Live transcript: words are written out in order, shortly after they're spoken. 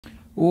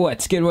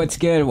What's good? What's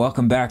good?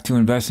 Welcome back to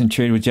Invest and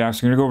Trade with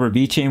Jax. We're going to go over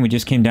Vechain. We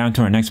just came down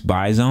to our next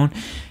buy zone.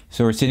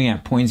 So we're sitting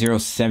at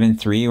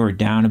 0.073. We're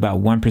down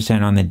about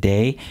 1% on the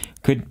day.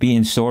 Could be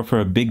in store for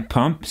a big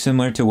pump,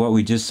 similar to what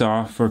we just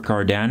saw for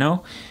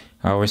Cardano.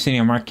 We're sitting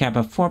at a market cap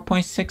of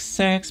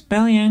 4.66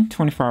 billion,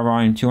 24-hour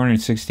volume,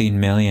 216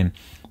 million.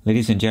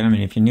 Ladies and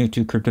gentlemen, if you're new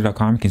to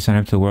Crypto.com, you can sign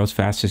up to the world's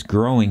fastest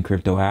growing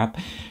crypto app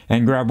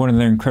and grab one of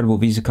their incredible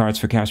Visa cards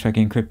for cashback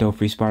in crypto,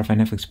 free Spotify,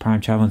 Netflix, Prime,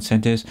 travel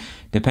incentives.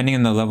 Depending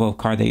on the level of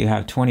card that you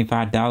have,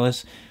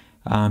 $25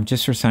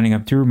 just for signing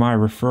up through my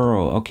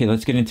referral. Okay,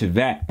 let's get into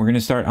VET. We're going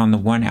to start on the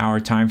 1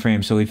 hour time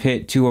frame. So we've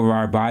hit two of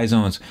our buy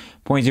zones.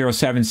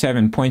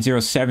 0.077,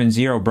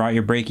 0.070 brought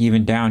your break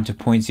even down to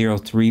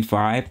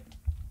 0.035.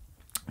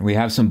 We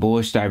have some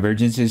bullish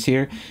divergences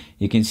here.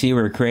 You can see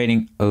we're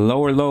creating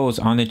lower lows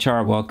on the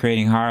chart while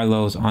creating higher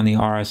lows on the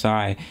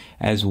RSI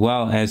as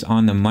well as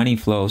on the money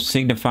flow,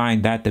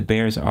 signifying that the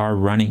bears are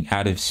running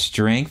out of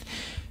strength.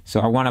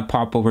 So I want to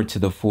pop over to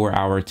the 4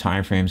 hour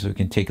time frame so we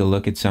can take a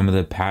look at some of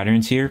the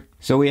patterns here.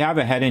 So we have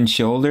a head and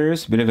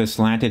shoulders, bit of a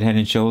slanted head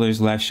and shoulders,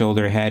 left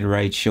shoulder, head,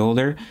 right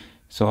shoulder.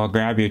 So I'll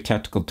grab your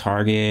technical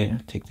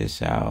target, take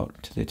this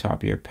out to the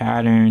top of your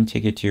pattern,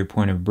 take it to your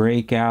point of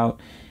breakout.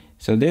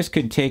 So this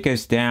could take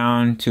us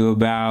down to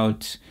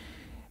about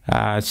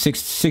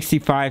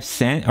 65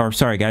 cents, or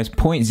sorry guys,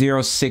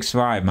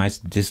 0.065. My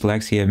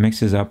dyslexia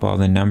mixes up all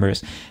the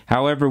numbers.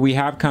 However, we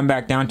have come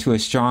back down to a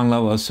strong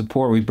level of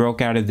support. We broke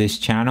out of this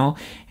channel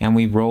and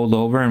we've rolled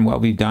over, and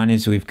what we've done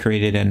is we've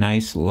created a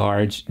nice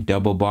large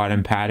double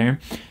bottom pattern.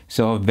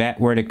 So if VET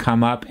were to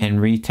come up and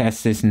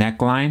retest this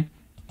neckline,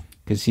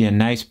 you can see a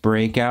nice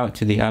breakout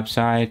to the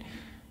upside.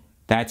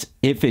 That's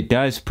if it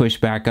does push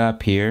back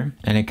up here,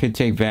 and it could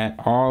take VET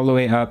all the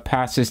way up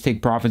past this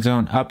take profit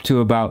zone up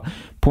to about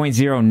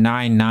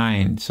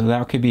 0.099. So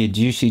that could be a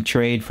juicy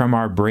trade from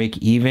our break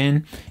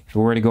even if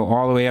we were to go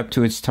all the way up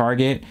to its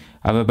target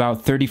of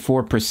about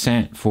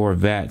 34% for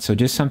VET. So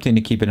just something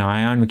to keep an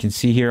eye on. We can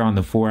see here on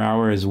the 4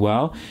 hour as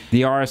well.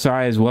 The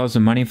RSI as well as the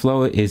money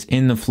flow is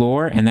in the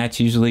floor, and that's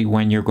usually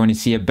when you're going to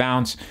see a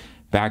bounce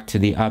back to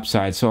the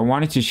upside. So I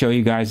wanted to show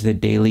you guys the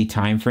daily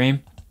time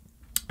frame.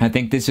 I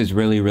think this is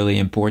really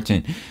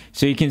important.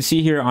 So you can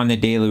see here on the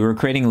daily, we're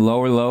creating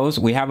lower lows.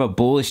 We have a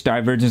bullish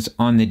divergence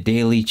on the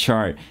daily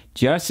chart,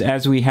 just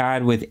as we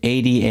had with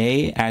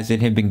ADA, as it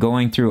had been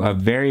going through a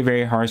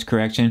very harsh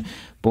correction.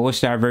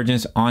 Bullish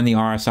divergence on the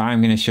RSI.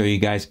 I'm going to show you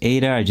guys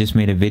ADA. I just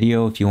made a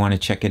video if you want to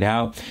check it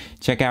out.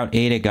 Check out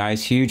ADA,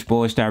 guys. Huge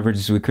bullish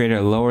divergence. We created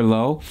a lower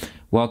low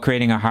while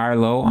creating a higher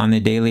low on the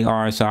daily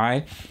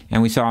RSI,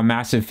 and we saw a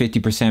massive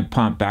 50%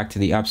 pump back to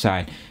the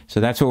upside.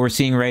 So that's what we're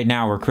seeing right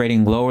now. We're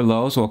creating lower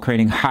lows while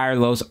creating higher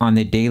lows on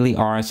the daily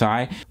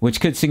RSI, which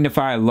could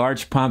signify a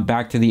large pump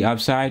back to the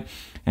upside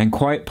and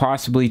quite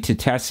possibly to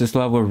test this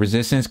level of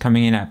resistance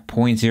coming in at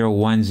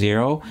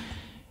 0.010.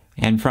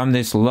 And from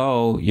this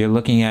low, you're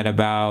looking at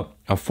about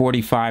a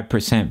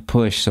 45%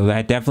 push. So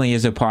that definitely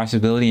is a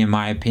possibility in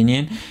my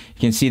opinion.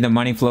 You can see the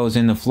money flow is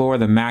in the floor.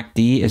 The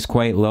MACD is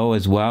quite low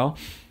as well.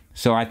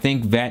 So I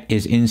think VET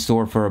is in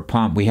store for a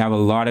pump. We have a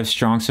lot of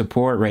strong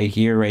support right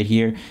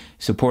here,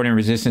 support and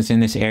resistance in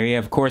this area.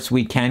 Of course,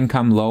 we can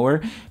come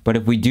lower, but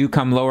if we do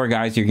come lower,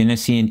 guys, you're going to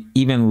see an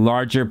even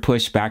larger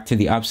push back to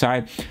the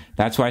upside.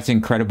 That's why it's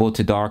incredible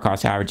to dollar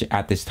cost average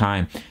at this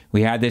time.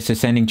 We had this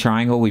ascending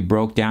triangle. We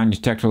broke down your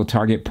technical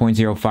target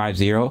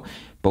 0.050.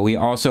 But we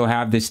also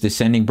have this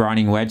descending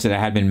broadening wedge that I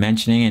had been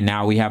mentioning, and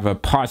now we have a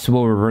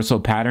possible reversal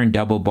pattern,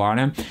 double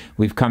bottom.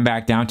 We've come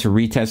back down to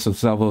retest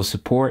this level of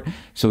support,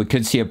 so we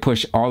could see a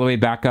push all the way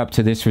back up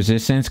to this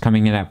resistance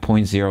coming in at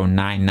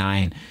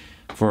 0.099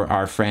 for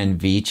our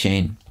friend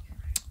Vechain.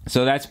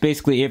 So that's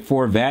basically it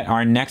for VET.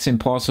 Our next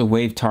impulsive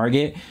wave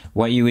target,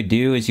 what you would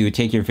do is you would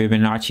take your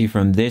Fibonacci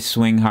from this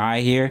swing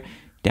high here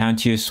down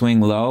to your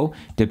swing low,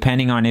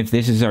 depending on if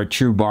this is our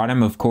true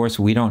bottom. Of course,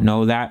 we don't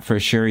know that for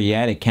sure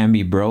yet. It can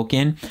be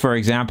broken. For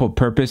example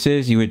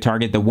purposes, you would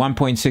target the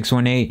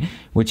 1.618,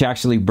 which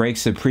actually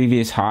breaks the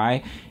previous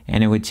high,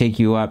 and it would take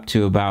you up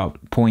to about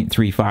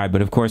 0.35.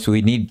 But of course,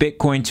 we need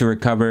Bitcoin to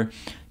recover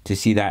to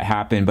see that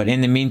happen. But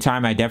in the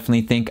meantime, I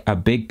definitely think a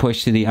big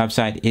push to the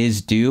upside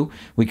is due.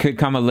 We could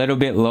come a little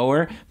bit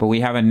lower, but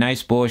we have a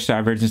nice bullish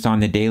divergence on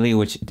the daily,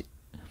 which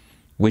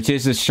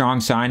is a strong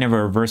sign of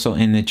a reversal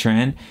in the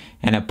trend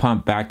and a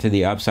pump back to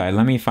the upside.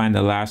 Let me find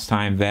the last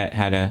time VET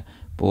had a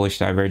bullish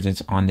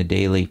divergence on the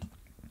daily.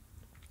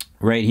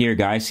 Right here,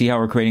 guys, see how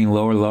we're creating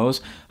lower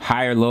lows,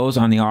 higher lows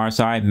on the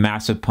RSI,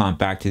 massive pump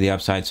back to the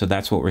upside. So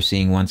that's what we're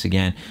seeing once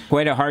again.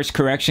 Quite a harsh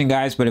correction,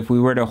 guys, but if we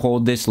were to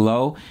hold this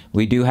low,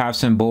 we do have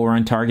some bull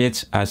run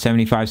targets,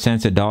 75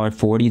 cents,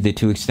 $1.40, the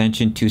 2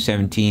 extension,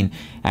 217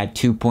 at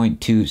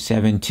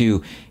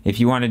 2.272.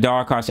 If you want a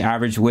dollar cost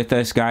average with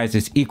us, guys,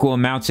 it's equal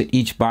amounts at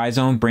each buy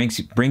zone,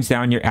 brings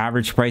down your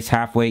average price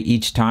halfway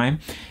each time.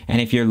 And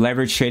if you're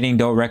leverage trading,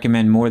 don't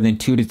recommend more than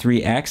 2 to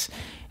 3x.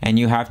 And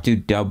you have to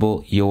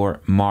double your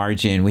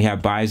margin. We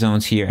have buy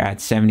zones here at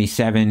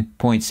 77,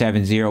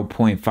 0.70,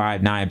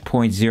 0.59,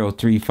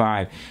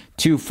 0.035,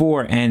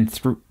 24, and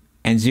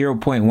and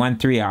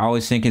 0.13. I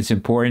always think it's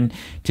important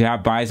to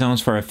have buy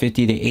zones for a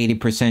 50 to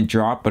 80%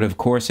 drop, but of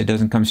course it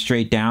doesn't come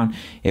straight down.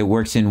 It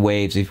works in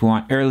waves. If you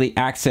want early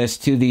access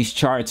to these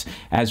charts,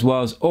 as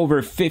well as over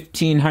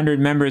 1,500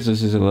 members,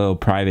 this is a little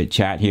private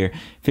chat here,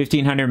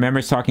 1,500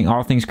 members talking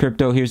all things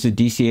crypto. Here's the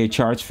DCA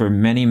charts for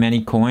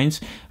many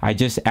coins. I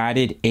just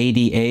added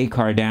ADA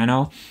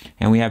Cardano,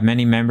 and we have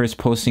many members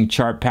posting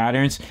chart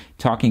patterns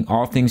talking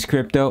all things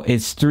crypto.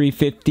 It's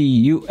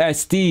 $350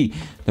 USD,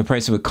 the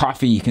price of a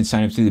coffee. You can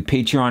sign up through the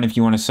Patreon if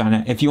you want to sign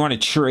up. If you want to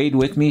trade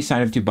with me,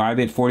 sign up to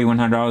Bybit,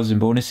 $4,100 in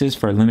bonuses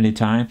for a limited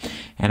time,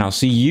 and I'll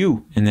see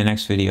you in the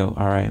next video.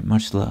 All right,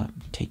 much love.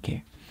 Take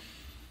care.